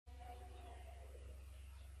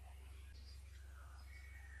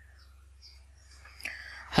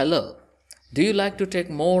Hello, do you like to take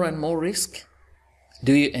more and more risk?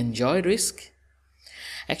 Do you enjoy risk?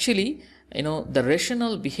 Actually, the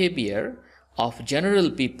rational behavior of general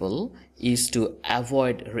people is to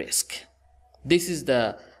avoid risk. This is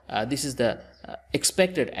the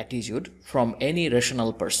expected attitude from any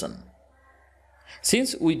rational person.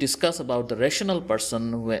 Since we discuss about the rational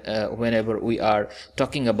person whenever we are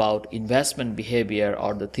talking about investment behavior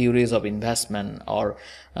or the theories of investment, or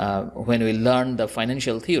when we learn the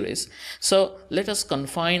financial theories, so let us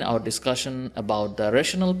confine our discussion about the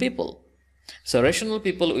rational people. So rational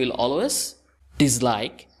people will always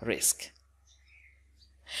dislike risk.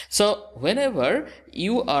 So whenever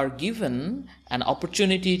you are given an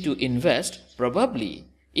opportunity to invest, probably,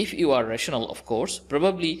 if you are rational, of course,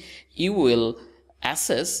 probably you will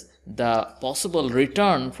assess the possible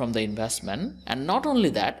return from the investment, and not only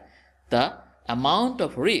that, the amount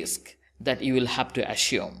of risk that you will have to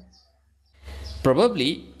assume.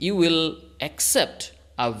 Probably you will accept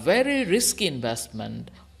a very risky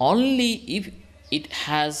investment only if it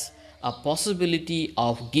has a possibility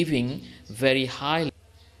of giving very high.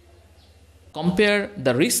 Compare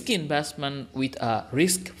the risky investment with a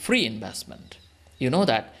risk-free investment. You know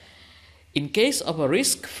that in case of a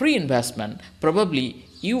risk-free investment, probably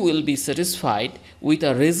you will be satisfied with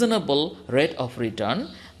a reasonable rate of return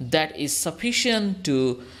that is sufficient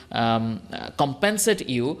to compensate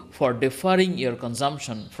you for deferring your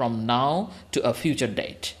consumption from now to a future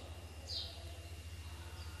date.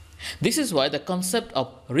 This is why the concept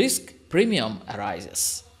of risk premium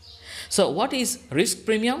arises. So what is risk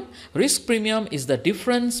premium? Risk premium is the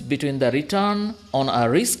difference between the return on a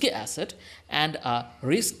risky asset and a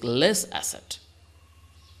riskless asset,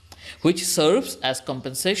 which serves as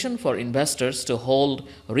compensation for investors to hold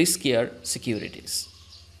riskier securities.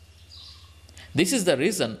 This is the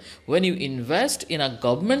reason when you invest in a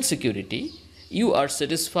government security, you are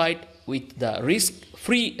satisfied with the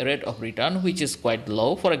risk-free rate of return, which is quite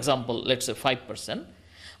low. For example, let's say 5%.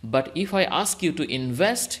 But if I ask you to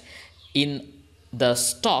invest in the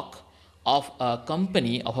stock of a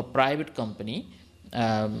company, of a private company,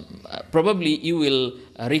 probably you will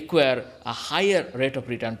require a higher rate of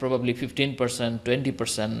return, probably 15%,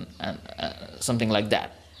 20%, and something like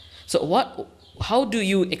that. So how do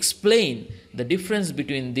you explain the difference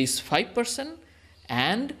between this 5%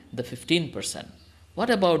 and the 15%? What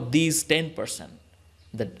about these 10%?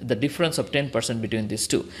 The difference of 10% between these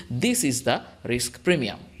two. This is the risk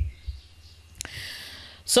premium.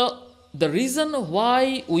 So the reason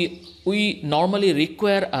why we normally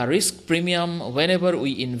require a risk premium whenever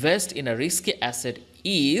we invest in a risky asset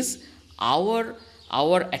is our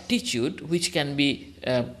attitude, which can be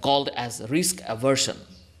called as risk aversion.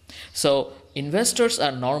 So investors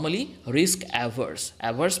are normally risk averse.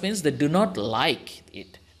 Averse means they do not like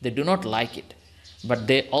it. They do not like it, but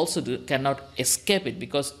they also cannot escape it,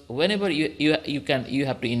 because whenever you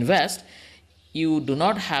have to invest, you do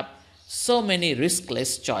not have so many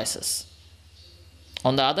riskless choices.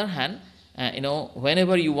 On the other hand,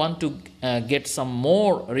 whenever you want to get some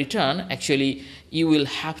more return, actually you will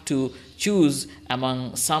have to choose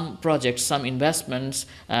among some projects, some investments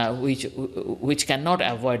which cannot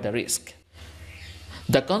avoid the risk.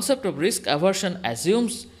 The concept of risk aversion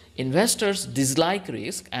assumes investors dislike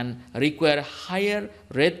risk and require higher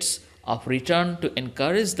rates of return to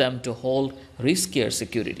encourage them to hold riskier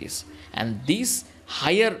securities. And these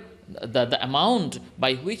higher the amount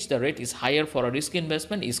by which the rate is higher for a risky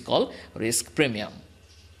investment is called risk premium.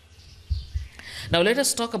 Now let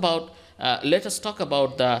us talk about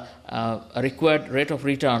the required rate of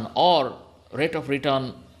return, or rate of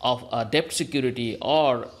return of a debt security,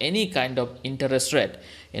 or any kind of interest rate.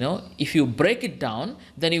 If you break it down,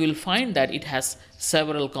 then you will find that it has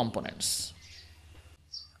several components.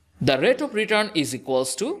 The rate of return is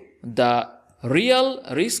equals to the real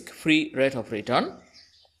risk-free rate of return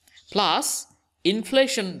plus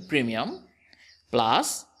inflation premium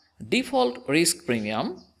plus default risk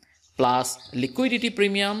premium plus liquidity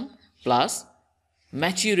premium plus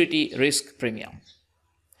maturity risk premium.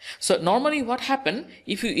 So normally what happens,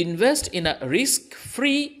 if you invest in a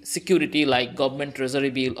risk-free security like government treasury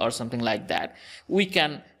bill or something like that, we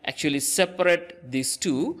can actually separate these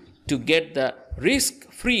two to get the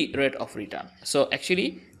risk-free rate of return. So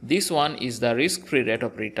actually this one is the risk-free rate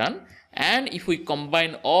of return, and if we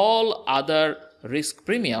combine all other risk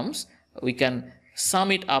premiums, we can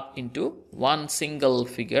sum it up into one single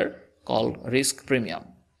figure called risk premium.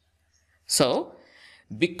 So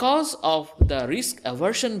because of the risk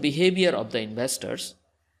aversion behavior of the investors,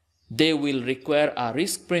 they will require a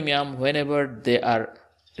risk premium whenever they are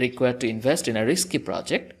required to invest in a risky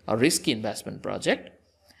project or risky investment project.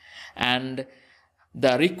 And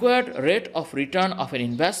the required rate of return of an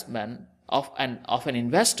investment of an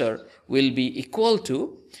investor will be equal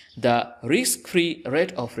to the risk-free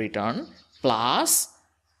rate of return plus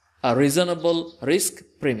a reasonable risk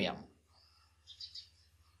premium.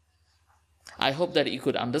 I hope that you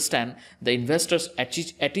could understand the investor's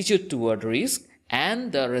attitude toward risk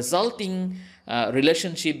and the resulting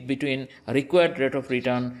relationship between required rate of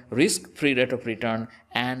return, risk-free rate of return,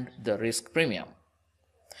 and the risk premium.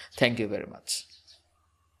 Thank you very much.